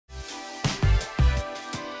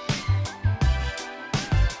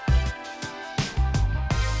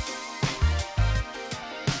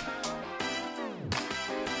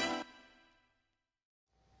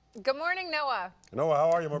Good morning, Noah. Noah,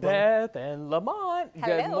 how are you, my brother? Beth and Lamont.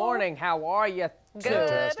 Hello. Good morning. How are you? Good.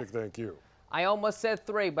 Fantastic, thank you. I almost said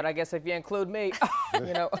 3, but I guess if you include me,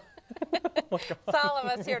 you know. It's all of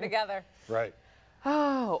us here together. Right.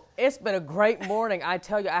 Oh, it's been a great morning. I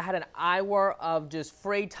tell you, I had an hour of just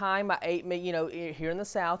free time. I ate me, you know, here in the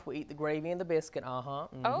South, we eat the gravy and the biscuit.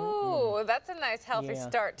 Oh, that's a nice, healthy Yeah.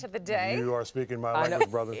 start to the day. You are speaking my I know.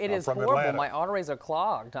 language, brother. It I'm is from horrible. Atlanta. My arteries are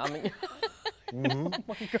clogged. I mean, oh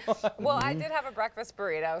my God. Well, I did have a breakfast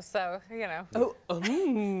burrito, so, you know. Oh,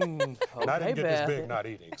 And I okay, didn't get Beth. this big not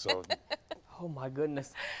eating, so. Oh my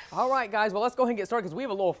goodness. All right, guys, well, let's go ahead and get started because we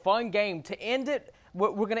have a little fun game. To end it,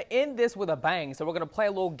 we're going to end this with a bang. So we're going to play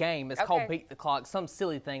a little game. It's called Beat the Clock, some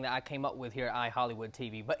silly thing that I came up with here at iHollywood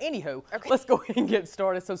TV. But anywho, let's go ahead and get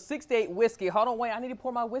started. So 68 Whiskey. Hold on, wait, I need to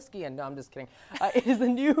pour my whiskey in. No, I'm just kidding. It is the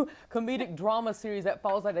new comedic drama series that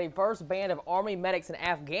follows a diverse band of Army medics in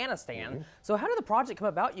Afghanistan. So how did the project come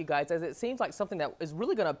about, you guys, as it seems like something that is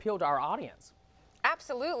really going to appeal to our audience?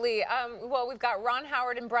 Absolutely. Well, we've got Ron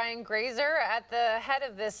Howard and Brian Grazer at the head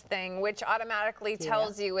of this thing, which automatically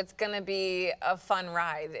tells you it's going to be a fun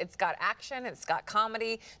ride. It's got action, it's got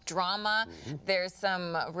comedy, drama. There's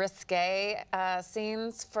some risque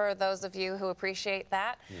scenes for those of you who appreciate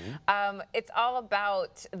that. It's all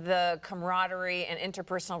about the camaraderie and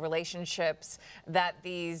interpersonal relationships that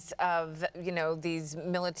these, you know, these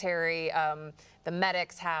military, the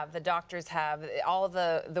medics have, the doctors have, all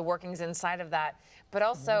the workings inside of that. But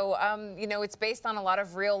also, you know, it's based on a lot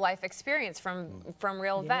of real life experience from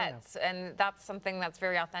real vets. And that's something that's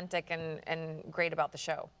very authentic and great about the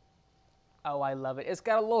show. Oh, I love it. It's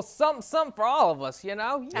got a little something for all of us, you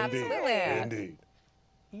know? Indeed. Absolutely. Indeed.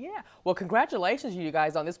 Yeah. Well, congratulations, you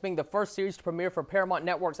guys, on this being the first series to premiere for Paramount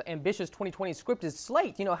Network's ambitious 2020 scripted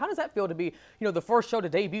slate. You know, how does that feel to be, you know, the first show to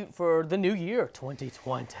debut for the new year,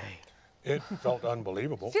 2020? It felt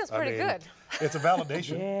unbelievable. Feels pretty good. It's a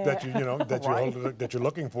validation that you know that that you're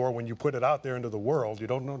looking for when you put it out there into the world. You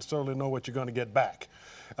don't necessarily know what you're going to get back.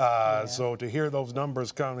 So to hear those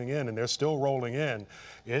numbers coming in and they're still rolling in,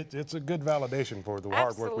 it's a good validation for the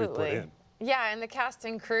hard work we put in. Yeah, and the cast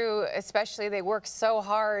and crew, especially, they work so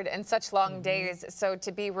hard and such long days. So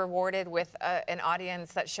to be rewarded with an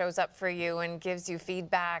audience that shows up for you and gives you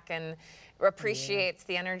feedback and appreciates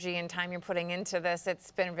the energy and time you're putting into this, it's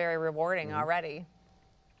been very rewarding already.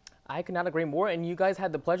 I could not agree more, and you guys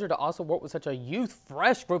had the pleasure to also work with such a youth,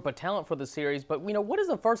 fresh group of talent for the series. But, you know, what does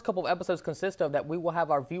the first couple of episodes consist of that we will have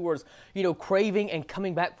our viewers, you know, craving and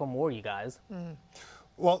coming back for more, you guys?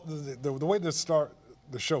 Well, the way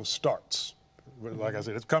the show starts, like I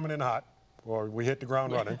said, it's coming in hot, or we hit the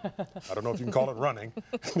ground running. I don't know if you can call it running.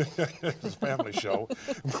 It's a family show,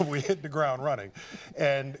 but we hit the ground running.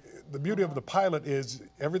 And the beauty of the pilot is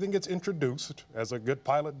everything gets introduced, as a good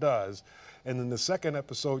pilot does, and then the second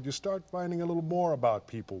episode, you start finding a little more about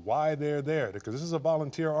people, why they're there, because this is a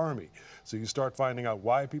volunteer army. So you start finding out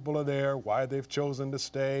why people are there, why they've chosen to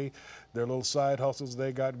stay, their little side hustles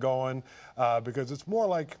they got going, because it's more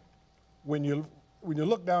like when you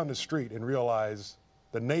look down the street and realize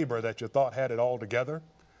the neighbor that you thought had it all together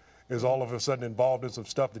is all of a sudden involved in some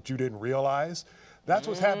stuff that you didn't realize. That's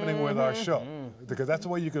what's happening with our show, because that's the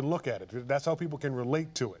way you can look at it. That's how people can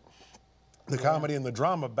relate to it. The comedy and the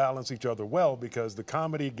drama balance each other well, because the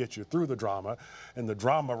comedy gets you through the drama and the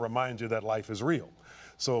drama reminds you that life is real.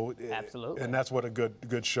 So, absolutely. And that's what a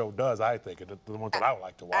good show does, I think. The ones that I would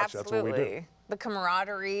like to watch, Absolutely. that's what we do. The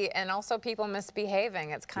camaraderie and also people misbehaving.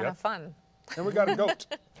 It's kind of fun. And we got a goat.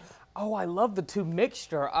 Oh, I love the two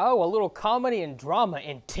mixture. Oh, a little comedy and drama,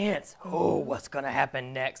 intense. Oh, what's going to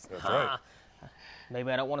happen next? That's right. Maybe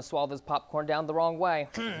I don't want to swallow this popcorn down the wrong way.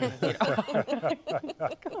 You know?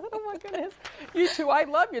 Oh my goodness. You two, I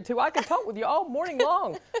love you two. I can talk with you all morning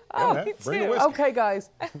long. Oh, man, bring the whiskey. Okay, guys.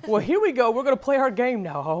 Well, here we go. We're going to play our game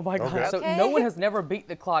now. Oh my God. So Okay. no one has never beat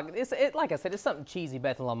the clock. Like I said, it's something cheesy,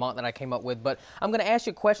 Beth Lamont, that I came up with. But I'm going to ask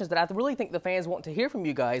you questions that I really think the fans want to hear from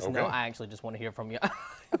you guys. Okay. No, I actually just want to hear from you.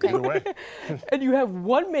 Either way. And you have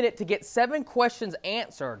 1 minute to get 7 questions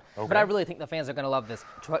answered. Okay. But I really think the fans are going to love this.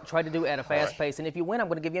 Try to do it at a fast pace. And if you win, I'm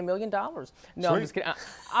going to give you $1 million. No, Sweet. I'm just kidding.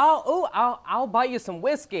 I'll buy you some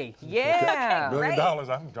whiskey. Yeah. $1 million,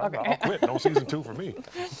 I'll quit. No season 2 for me.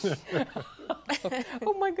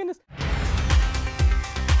 Oh my goodness.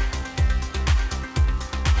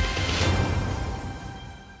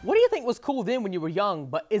 What do you think was cool then when you were young,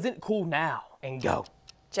 but isn't cool now? And go.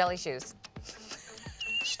 Jelly shoes.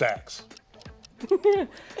 Stacks. Do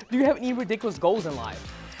you have any ridiculous goals in life?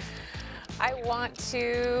 I want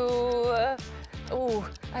to,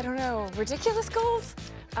 I don't know, ridiculous goals?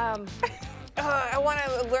 I want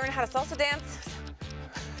to learn how to salsa dance.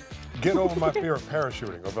 get over my fear of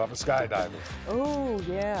parachuting or about skydiving. Oh,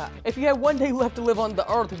 yeah. If you had one day left to live on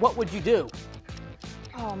the earth, what would you do?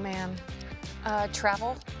 Oh, man.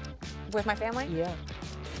 Travel with my family? Yeah.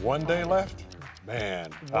 One day left?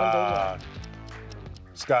 Man. One day left.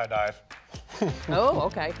 Skydive. Oh,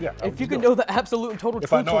 okay. Yeah, if you can know the absolute and total if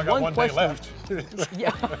truth I know I to got one one day question. left.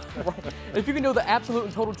 Yeah. Right. If you can know the absolute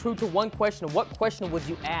and total truth to one question, what question would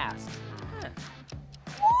you ask?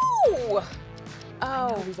 Ooh.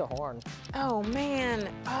 Oh. These are hard. Oh, man.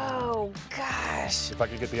 Oh, gosh. If I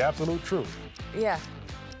could get the absolute truth. Yeah.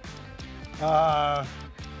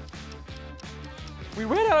 We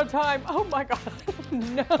ran out of time. Oh my God.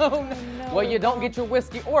 No. Well, you don't get your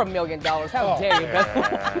whiskey or $1 million. How dare you, Beth?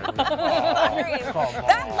 Sorry.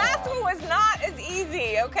 That last one was not as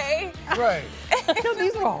easy, okay? Right. No,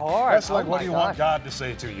 these are hard. That's like, what do you want God to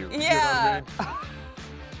say to you? Yeah.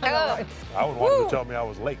 You know what I mean? I would want him to tell me I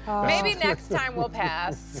was late. Maybe next time we'll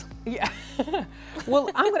pass. Yeah. Well,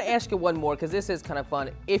 I'm going to ask you one more because this is kind of fun.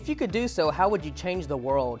 If you could do so, how would you change the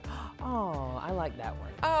world? Oh, I like that one.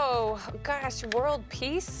 Oh, gosh, world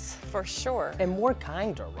peace for sure. And more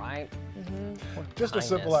kinder, right? Just a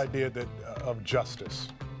simple idea that of justice.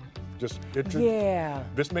 Just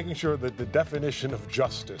making sure that the definition of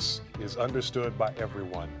justice is understood by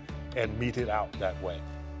everyone and meted out that way.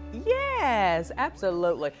 Yes,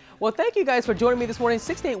 absolutely. Well, thank you guys for joining me this morning.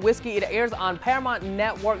 68 Whiskey, it airs on Paramount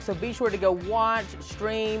Network, so be sure to go watch,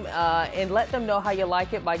 stream, and let them know how you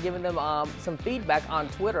like it by giving them some feedback on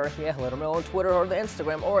Twitter. Yeah, let them know on Twitter or the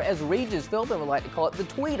Instagram, or as Regis Philbin would like to call it, the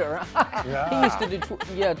tweeter. He used to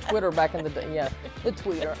do Twitter back in the day. Yeah, the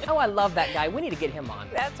tweeter. Oh, I love that guy. We need to get him on.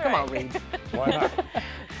 That's right. Come on, Reed. Why not?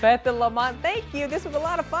 Beth Lamont, thank you. This was a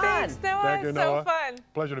lot of fun. Thanks, Noah. Thank you, So Noah. fun.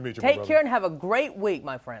 Pleasure to meet you, Take care and have a great week,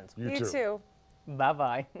 my friends. You too.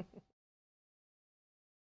 Bye-bye.